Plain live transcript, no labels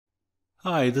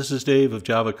Hi, this is Dave of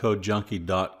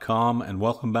JavaCodeJunkie.com and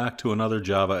welcome back to another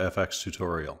JavaFX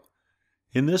tutorial.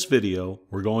 In this video,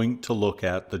 we're going to look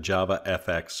at the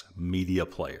JavaFX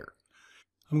MediaPlayer.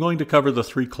 I'm going to cover the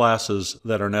three classes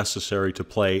that are necessary to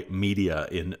play media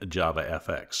in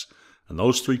JavaFX. And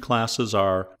those three classes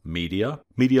are Media,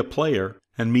 MediaPlayer,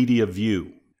 and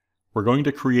MediaView. We're going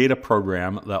to create a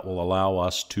program that will allow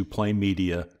us to play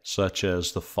media such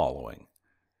as the following.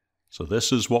 So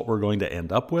this is what we're going to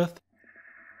end up with.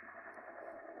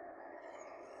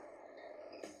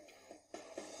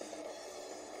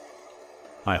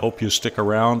 I hope you stick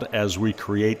around as we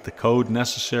create the code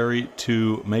necessary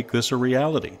to make this a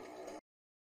reality.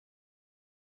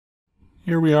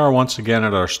 Here we are once again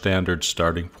at our standard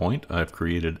starting point. I've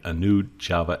created a new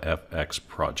JavaFX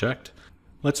project.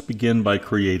 Let's begin by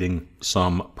creating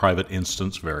some private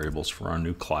instance variables for our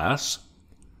new class.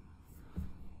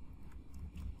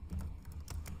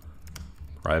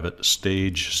 Private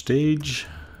stage,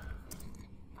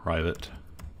 private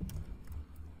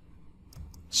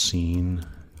scene,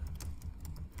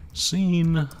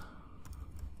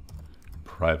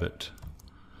 private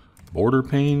border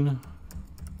pane,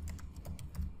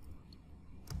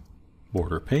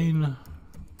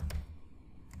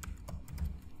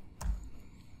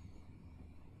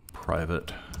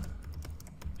 private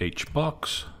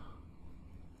hbox,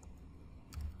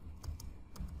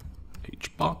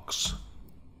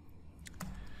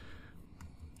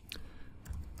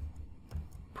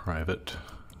 private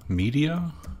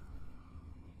media,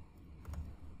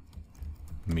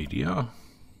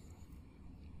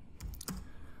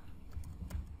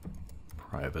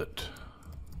 private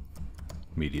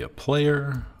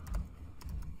MediaPlayer,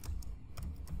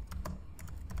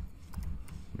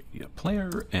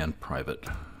 and private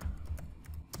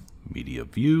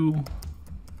MediaView,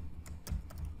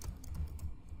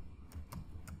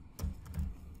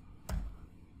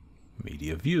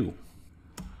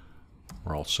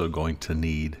 We're also going to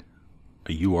need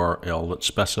a URL that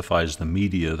specifies the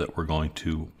media that we're going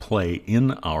to play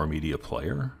in our media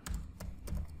player.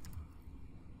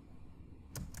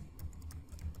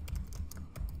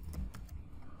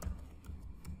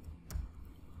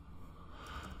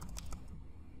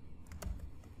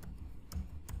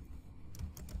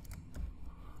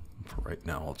 For right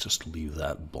now, I'll just leave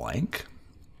that blank.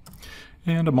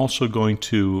 And I'm also going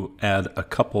to add a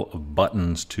couple of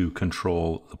buttons to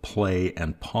control the play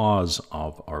and pause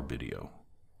of our video.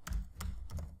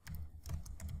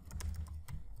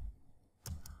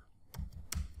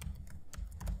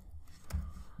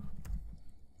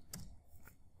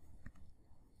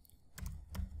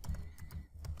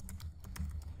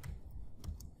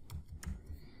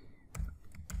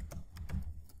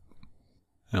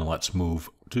 And let's move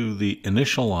to the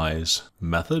initialize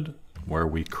method, where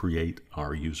we create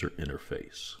our user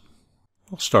interface.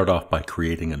 We'll start off by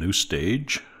creating a new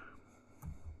stage.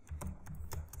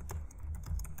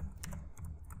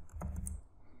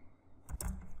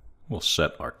 We'll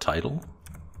set our title.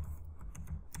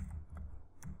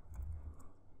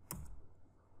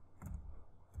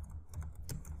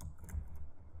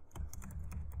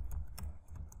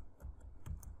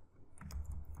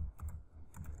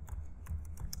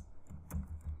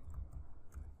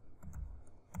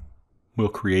 We'll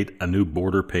create a new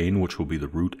border pane, which will be the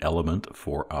root element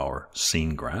for our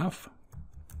scene graph.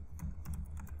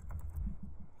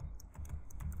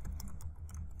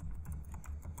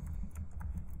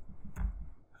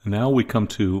 Now we come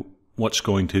to what's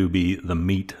going to be the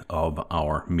meat of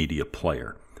our media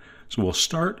player. So we'll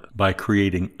start by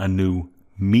creating a new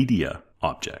media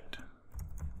object.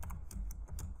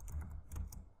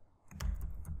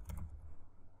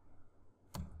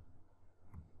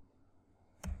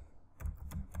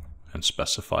 And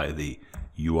specify the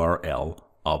URL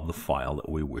of the file that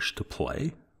we wish to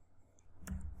play.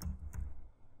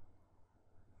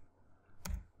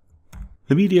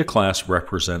 The media class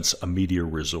represents a media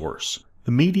resource.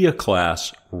 The media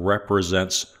class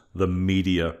represents the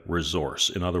media resource.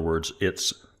 In other words,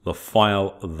 it's the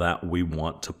file that we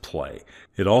want to play.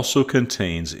 It also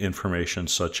contains information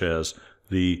such as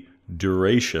the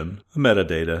duration, the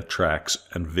metadata, tracks,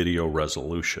 and video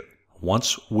resolution.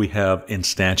 Once we have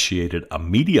instantiated a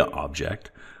media object,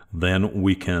 then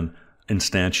we can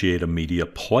instantiate a media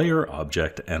player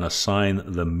object and assign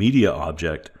the media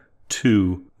object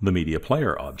to the media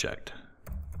player object.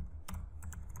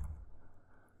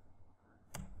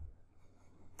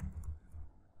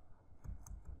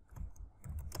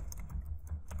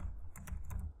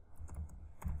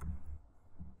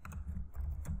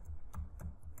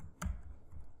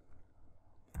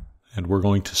 And we're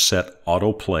going to set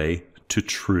autoplay to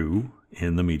true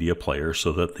in the media player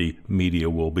so that the media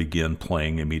will begin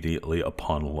playing immediately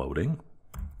upon loading.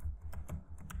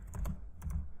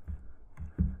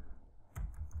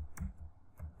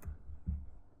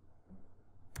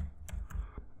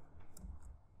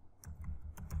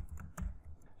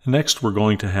 Next, we're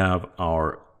going to have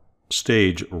our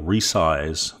stage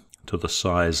resize to the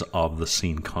size of the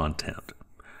scene content.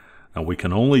 Now, we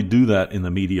can only do that in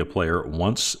the media player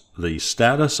once the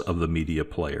status of the media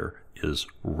player is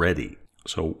ready.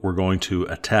 So we're going to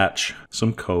attach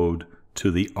some code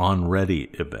to the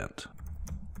onReady event.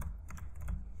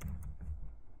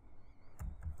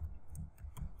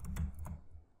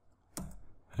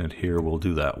 And here we'll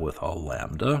do that with a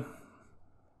lambda.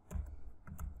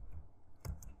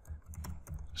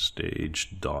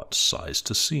 Stage.size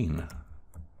to scene.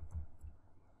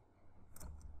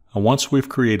 And once we've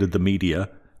created the media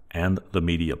and the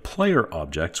media player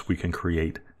objects, we can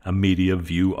create a media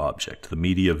view object. The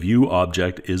media view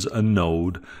object is a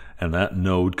node, and that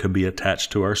node can be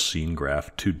attached to our scene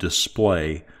graph to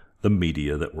display the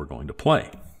media that we're going to play.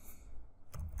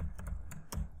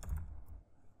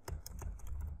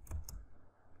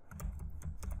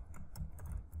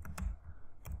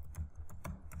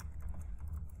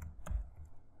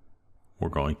 We're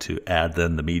going to add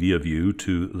then the media view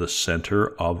to the center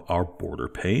of our border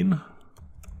pane.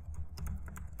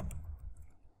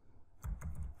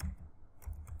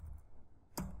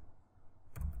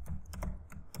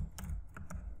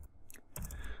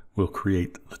 We'll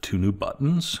create the two new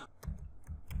buttons.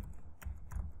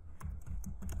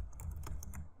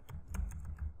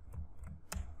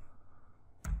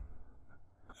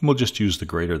 And we'll just use the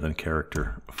greater than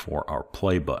character for our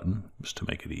play button, just to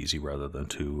make it easy rather than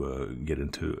to get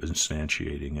into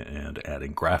instantiating and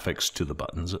adding graphics to the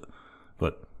buttons.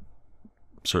 But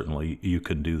certainly you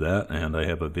can do that, and I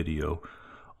have a video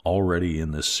already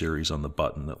in this series on the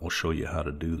button that will show you how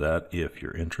to do that. If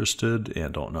you're interested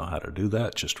and don't know how to do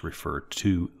that, just refer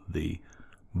to the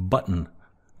button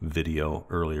video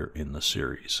earlier in the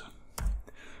series.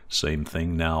 Same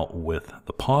thing now with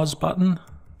the pause button.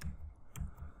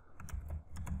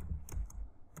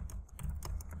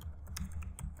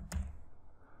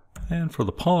 And for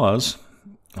the pause,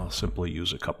 I'll simply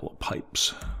use a couple of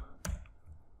pipes.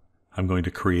 I'm going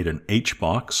to create an H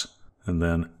box and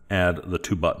then add the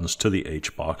two buttons to the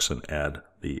H box and add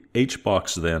the H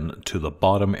box then to the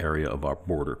bottom area of our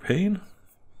border pane.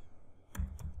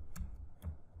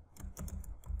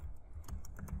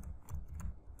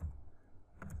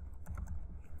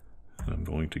 And I'm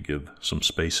going to give some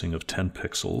spacing of 10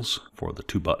 pixels for the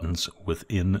two buttons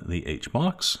within the H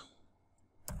box.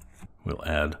 We'll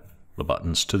add the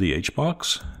buttons to the H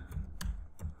box.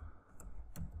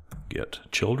 Get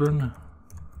children.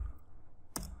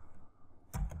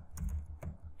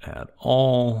 Add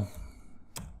all.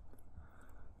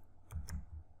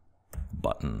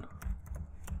 Button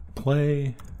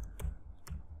play.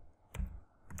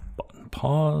 Button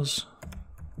pause.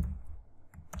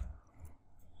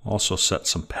 Also set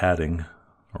some padding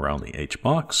around the H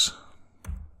box,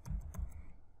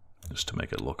 just to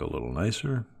make it look a little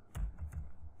nicer.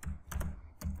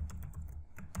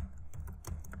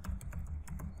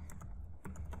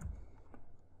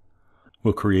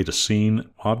 We'll create a scene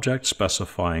object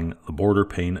specifying the border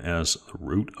pane as the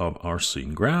root of our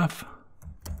scene graph.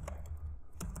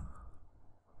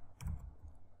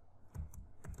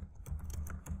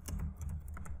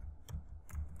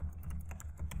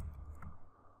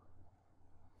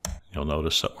 You'll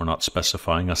notice that we're not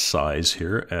specifying a size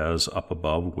here, as up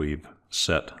above we've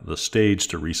set the stage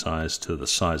to resize to the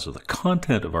size of the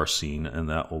content of our scene, and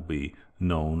that will be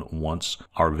known once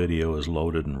our video is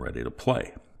loaded and ready to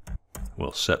play.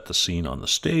 We'll set the scene on the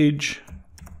stage.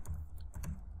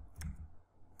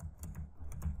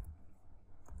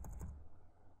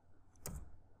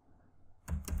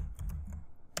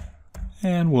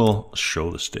 And we'll show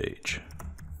the stage.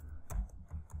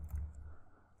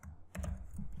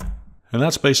 And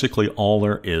that's basically all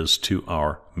there is to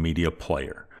our media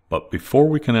player. But before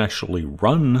we can actually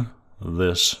run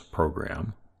this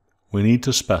program, we need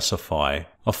to specify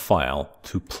a file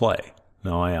to play.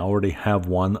 Now, I already have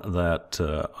one that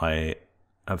I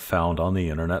have found on the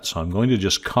internet, so I'm going to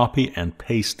just copy and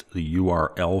paste the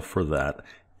URL for that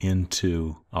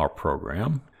into our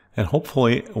program. And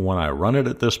hopefully, when I run it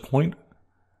at this point,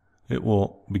 it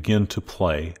will begin to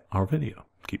play our video.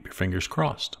 Keep your fingers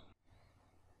crossed.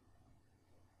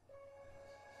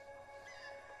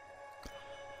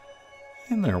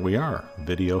 And there we are.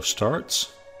 Video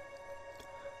starts.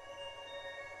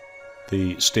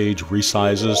 The stage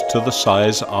resizes to the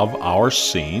size of our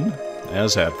scene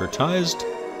as advertised.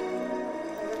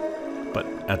 But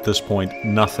at this point,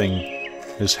 nothing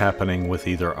is happening with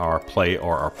either our play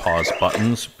or our pause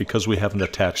buttons because we haven't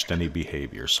attached any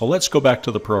behavior. So let's go back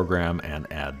to the program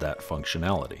and add that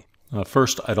functionality.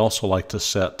 First, I'd also like to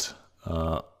set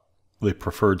the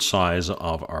preferred size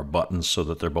of our buttons so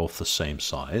that they're both the same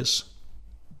size.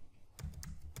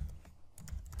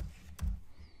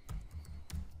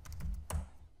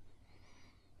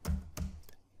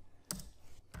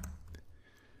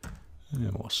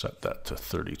 And we'll set that to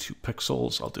 32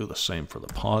 pixels. I'll do the same for the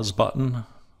pause button.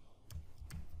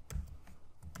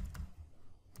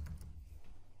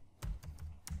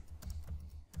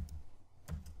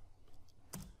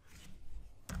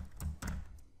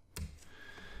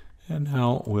 And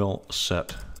now we'll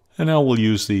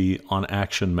use the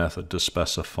onAction method to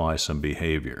specify some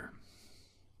behavior.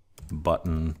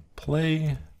 Button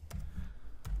play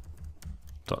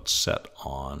dot set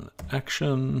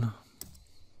onAction.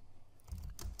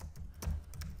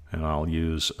 And I'll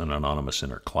use an anonymous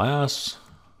inner class.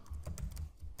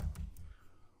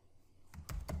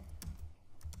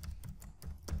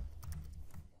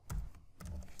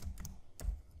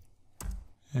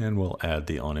 And we'll add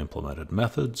the unimplemented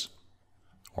methods,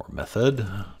 or method,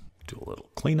 do a little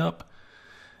cleanup,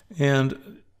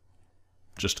 and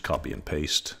just copy and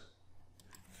paste.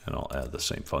 And I'll add the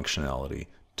same functionality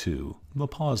to the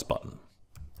pause button.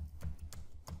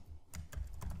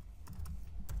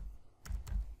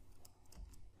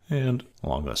 And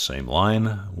along the same line,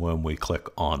 when we click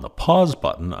on the pause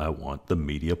button, I want the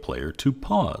media player to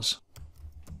pause.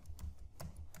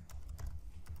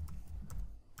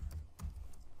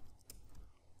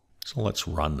 So let's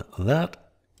run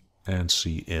that and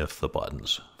see if the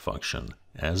buttons function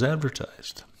as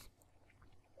advertised.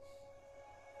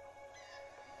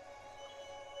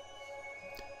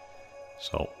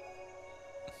 So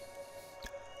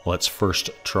let's first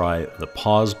try the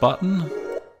pause button.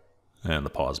 And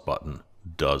the pause button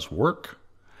does work.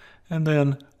 And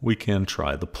then we can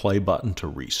try the play button to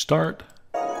restart.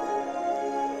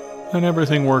 And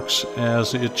everything works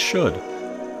as it should.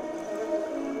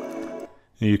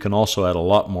 You can also add a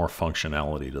lot more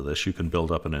functionality to this. You can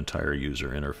build up an entire user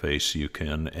interface. You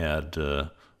can add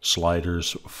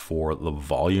sliders for the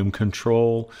volume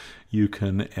control. You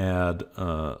can add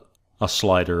a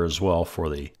slider as well for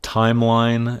the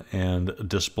timeline and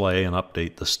display and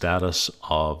update the status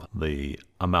of the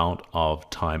amount of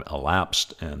time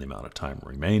elapsed and the amount of time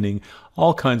remaining.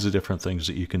 All kinds of different things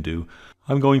that you can do.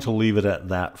 I'm going to leave it at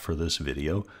that for this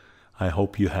video. I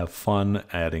hope you have fun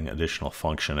adding additional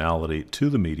functionality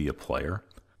to the media player.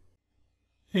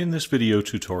 In this video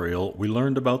tutorial, we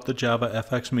learned about the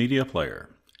JavaFX MediaPlayer.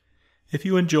 If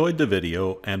you enjoyed the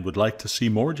video and would like to see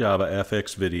more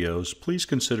JavaFX videos, please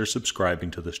consider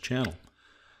subscribing to this channel.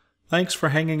 Thanks for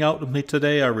hanging out with me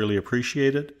today. I really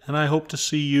appreciate it, and I hope to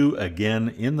see you again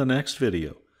in the next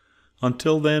video.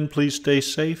 Until then, please stay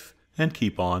safe and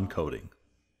keep on coding.